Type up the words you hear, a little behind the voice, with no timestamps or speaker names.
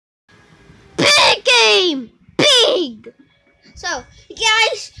dream big. So,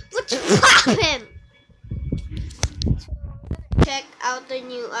 guys, what's poppin'? Check out the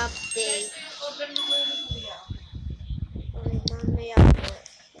new update.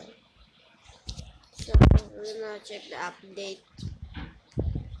 So, we're gonna check the update.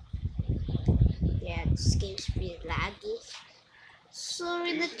 Yeah, this game's pretty laggy. So,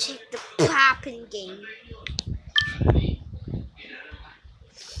 we're gonna check the poppin' game.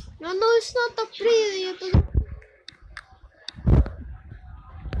 No, it's not a preview.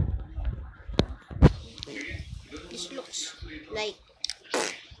 This looks like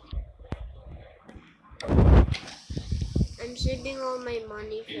I'm saving all my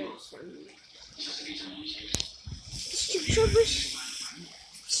money for some YouTubers.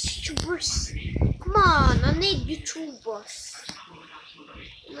 Come on, I need YouTubers.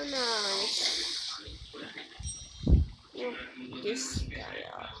 Look this guy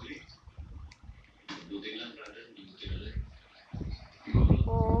up.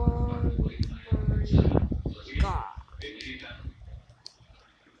 Oh my god.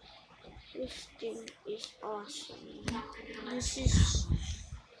 This thing is awesome. This is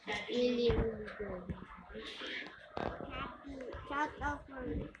really good. Shout out for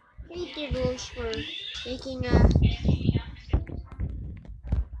Katie Rose for making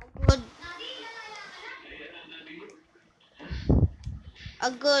a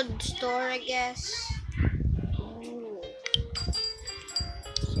good store, I guess. Ooh.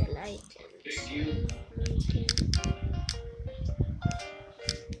 Sell items.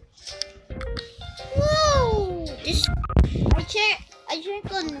 Whoa! This I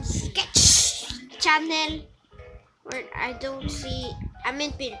check on Sketch channel where I don't see. I'm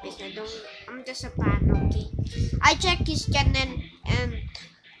in Philippines. I'm just a fan. Okay. I check his channel and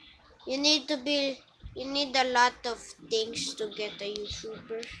you need a lot of things to get a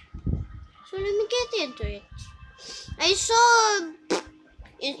YouTuber. So let me get into it. I saw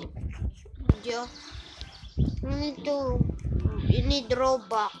in video you need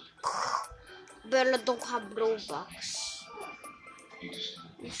Roblox. But I don't have Roblox.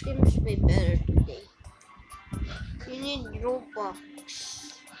 This game is way better today. You need Roblox.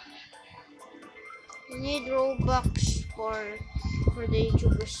 You need Roblox for the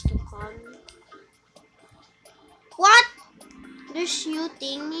YouTubers to come. What? There's new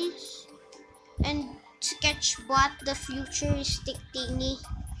thingies and Sketchbot the futuristic thingy.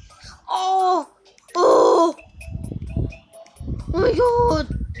 Oh my god!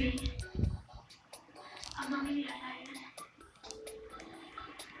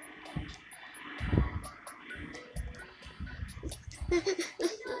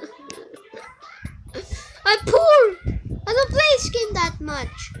 I'm poor. I don't play this game that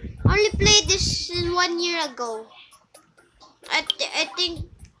much. I only played this 1 year ago. I think.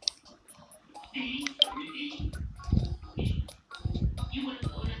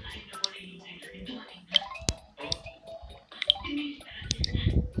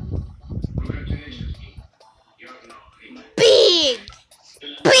 Big.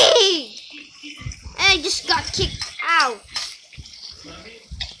 I just got kicked out.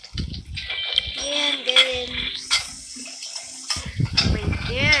 Yeah, I'm getting.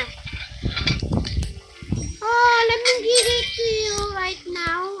 Yeah. Oh, let me give it to you right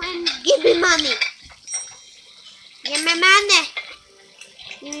now and give me money. Give me money.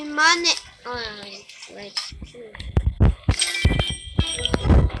 Give me money. Oh, right.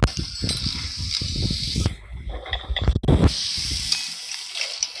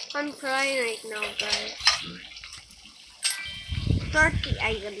 I'm crying right now, guys. 30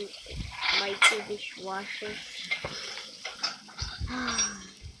 items. My two dishwashers.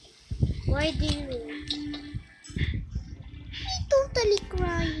 Why do you? I'm totally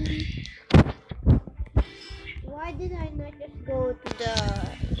crying. Why did I not just go to the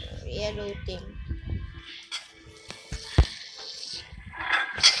yellow thing?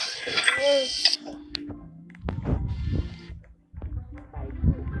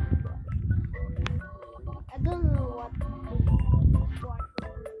 I don't know what.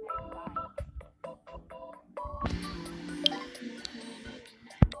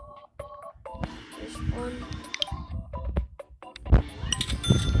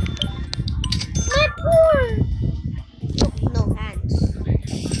 My poor! Oh, no hands.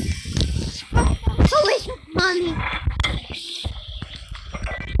 So waste of money.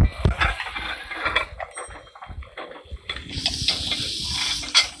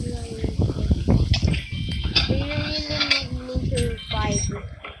 Do you really know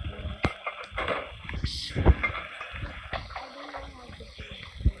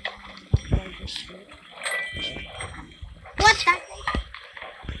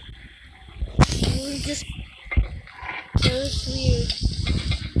just so weird.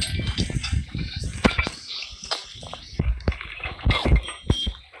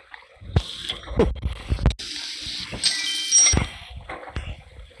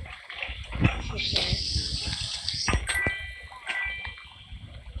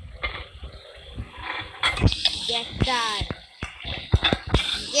 Get that.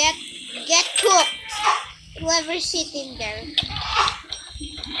 Get cooked. Whoever's sitting there.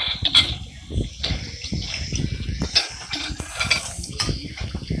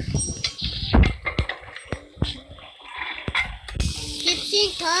 Keep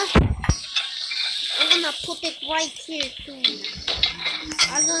sync, huh? I'm gonna put it right here too.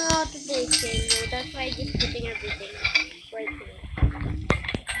 I don't know how to do this game, no. That's why I'm just putting everything right here.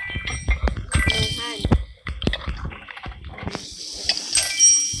 No hand.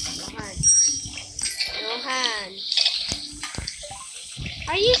 No hand. No hand.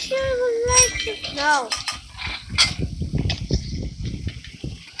 Are you sure I would like to? No.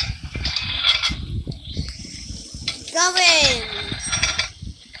 Go in.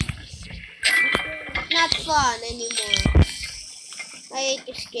 Not fun anymore. I hate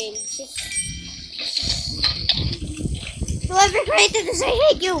this game. Whoever created this, I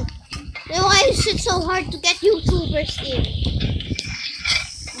hate you. Why is it so hard to get YouTubers in?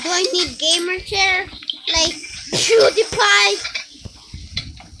 Do I need gamer chair? Like PewDiePie?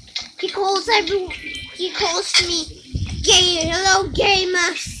 He calls me gay. Hello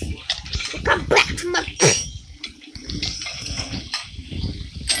gamers. Come back to my.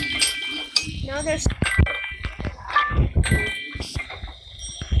 Now there's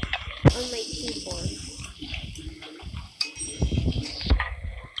on my keyboard.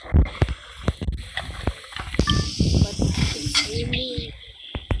 But it's really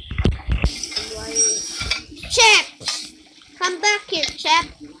Chef! Come back here, Chef.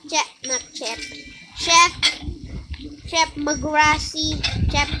 Not Chef. Chef McGrassy.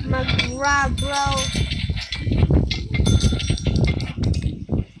 Chef McGrabro.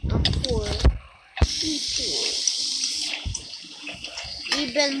 I'm poor.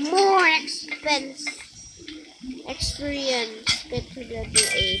 Even more experience. Get to level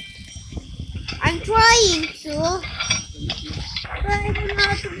 8. I'm trying to. But I don't know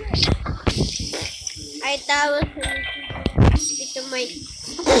how to do it. I thought I was going to stick to my.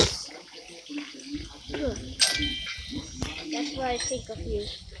 That's what I think of you.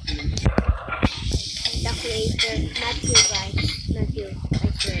 The creator. Not you guys. Not you. I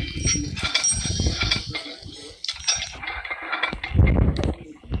swear.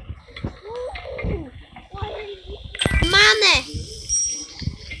 Mane!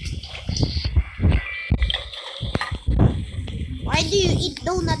 Why do you eat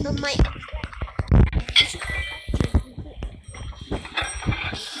donut on my...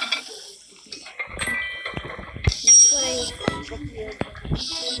 That's what I think of you.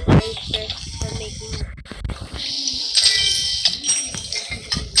 For making...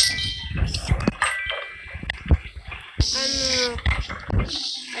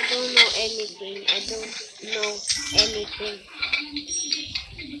 I don't know anything. I don't know anything.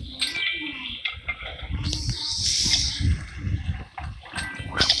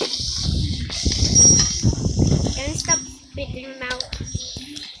 Can you stop spitting out?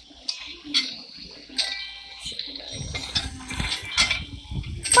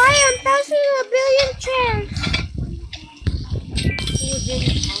 Buy 1,000 a billion chairs. Wooden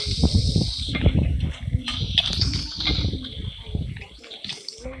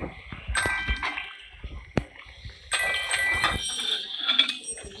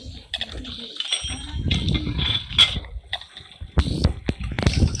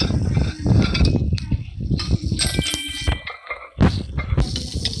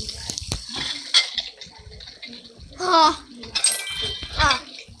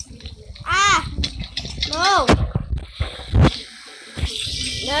no!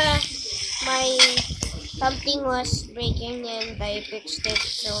 My something was breaking and I fixed it,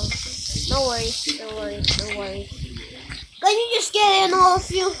 so no worries. Can you just get in, all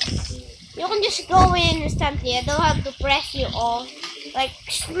of you? You can just go in instantly. I don't have to press you all. Like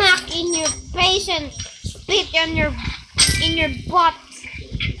smack in your face and spit on your butt.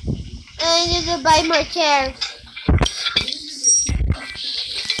 And I need to buy more chairs.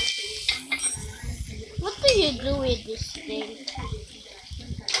 What do you do with this thing?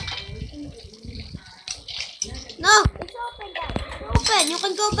 No, it's open, guys. It's open. You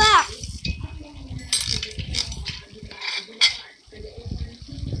can go back.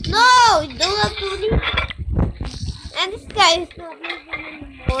 No, you don't have to leave. And this guy is not moving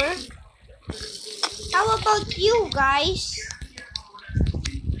anymore. How about you guys?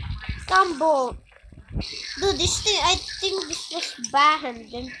 Stumble. Dude, this thing, I think this was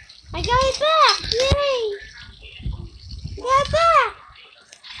banned. And I got it back! Yay! Got it back!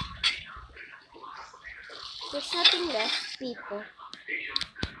 There's nothing left, people.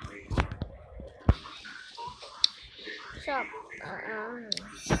 So,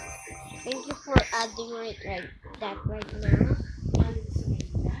 thank you for adding that right now.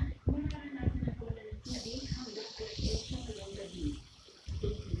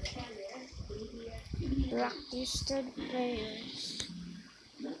 Blacklisted players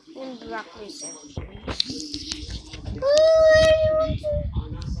and blacklisted.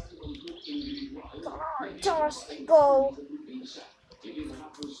 Just go.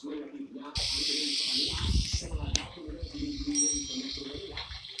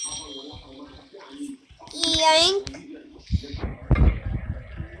 Yank.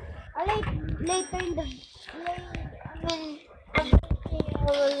 Later in the I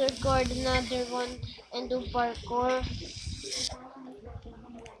will record another one and do parkour.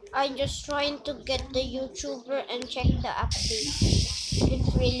 I'm just trying to get the YouTuber and check the update.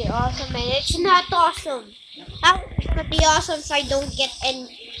 It's really awesome and it's not awesome. How it's gonna be awesome if I don't get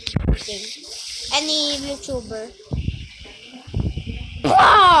anything? Any YouTuber?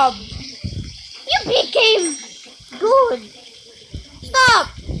 Bob! You became good! Stop!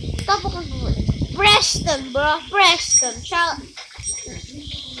 Preston, bro. Preston. Shout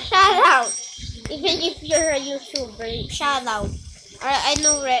out. Even if you're a YouTuber, shout out. I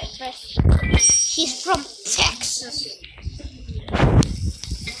know Preston. She's from Texas.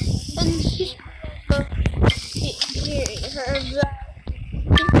 And her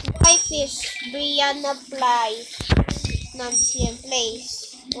wife is Brianna Place.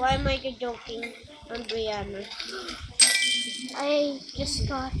 Why am I joking on Brianna? I just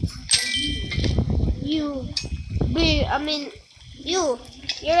got you. You're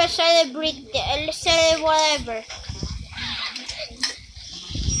a celebrity, whatever.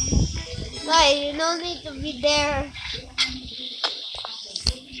 Guys, you don't need to be there.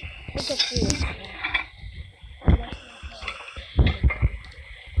 Look at you.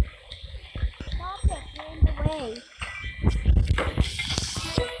 Stop it, you're in the way.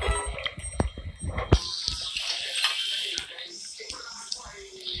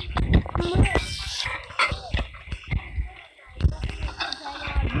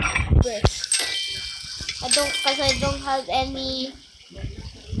 I don't have any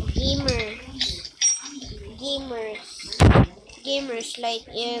gamers like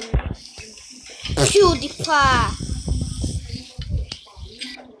PewDiePie.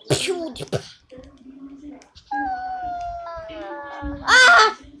 Ah!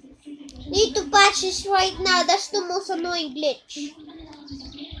 Need to patch this right now. That's the most annoying glitch.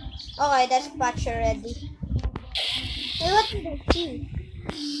 Okay, that's patched already. Hey, what did I see?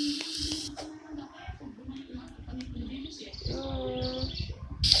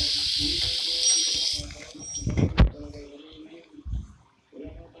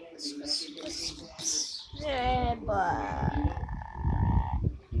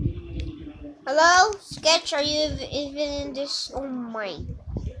 Hello? Sketch, are you even in this? Oh my.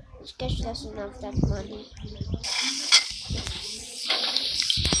 Sketch doesn't have that money.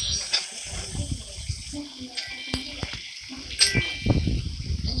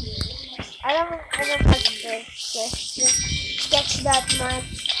 I don't have to sketch that much.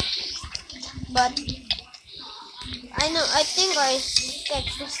 But I think our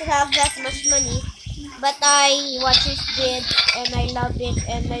sketch doesn't have that much money. But I watch his vid and I love it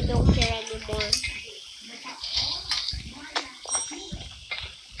and I don't care anymore.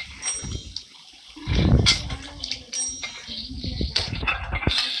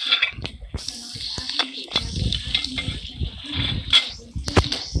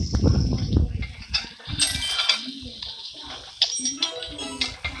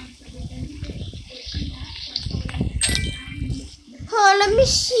 Oh, let me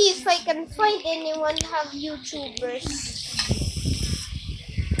see if I can find anyone have YouTubers.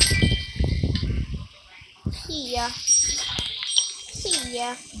 See ya.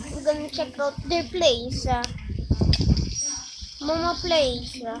 I'm gonna check out their place. Mama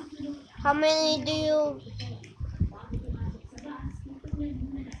place. How many do you?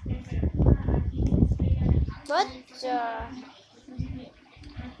 What?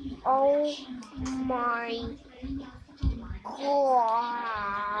 Oh my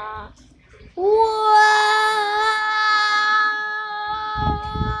God. What?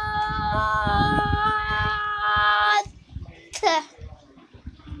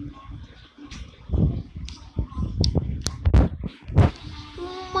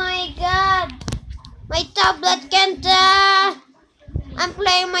 Oh my God. My tablet can't. I'm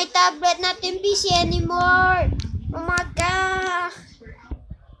playing my tablet, not in PC anymore. Oh my god.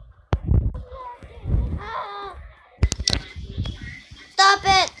 Ah. Stop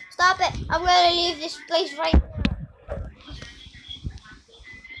it. Stop it. I'm gonna leave this place right now.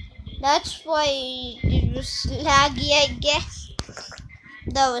 That's why it was laggy, I guess.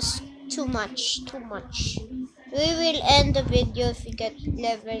 That was too much. We will end the video if we get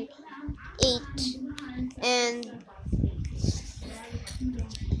level 8 and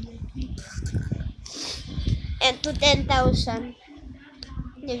to 10,000.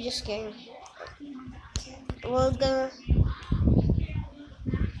 No, just kidding. We're gonna.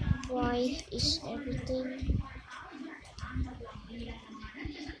 Why is everything?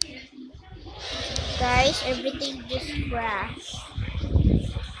 Guys, everything just crashed.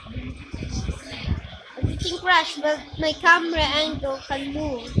 Everything crashed, but my camera angle can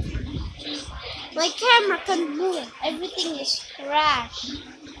move. My camera can move. Everything is crashed.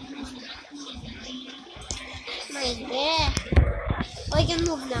 My god. Oh, I can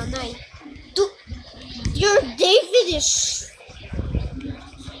move now. Nice. Your David is.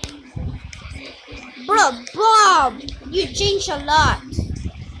 Bro, Bob! You changed a lot.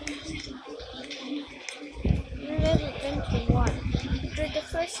 You're level 21. You're the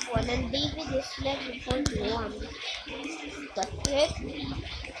first one, and David is level 41. That's it?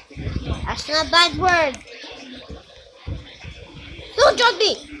 That's not a bad word. Don't judge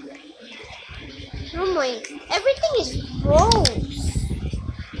me! Oh my, everything is froze.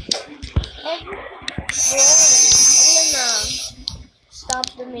 Everything is froze. I'm gonna stop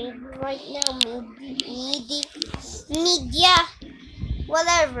the maybe right now. Media.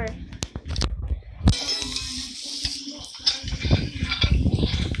 Whatever.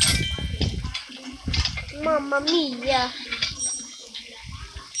 Mamma mia.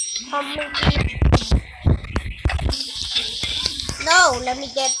 No, let me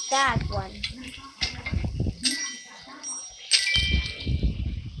get that one.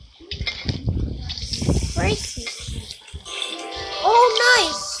 Where is he? Oh,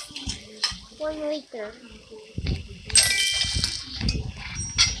 nice! 1 liter.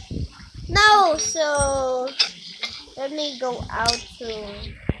 No, so let me go out so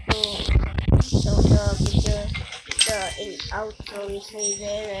the video, the outro is right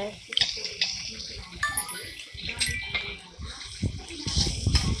there.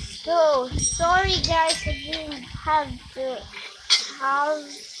 So sorry guys, I didn't have to have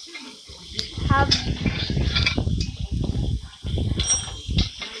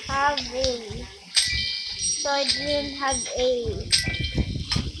a so I didn't have a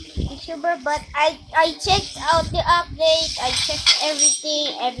YouTuber, but I checked out the update. I checked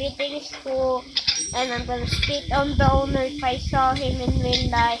everything is cool, and I'm gonna spit on the owner if I saw him in real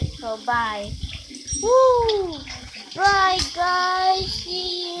life. So bye. Woo! Bye guys,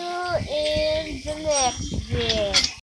 see you in the next video.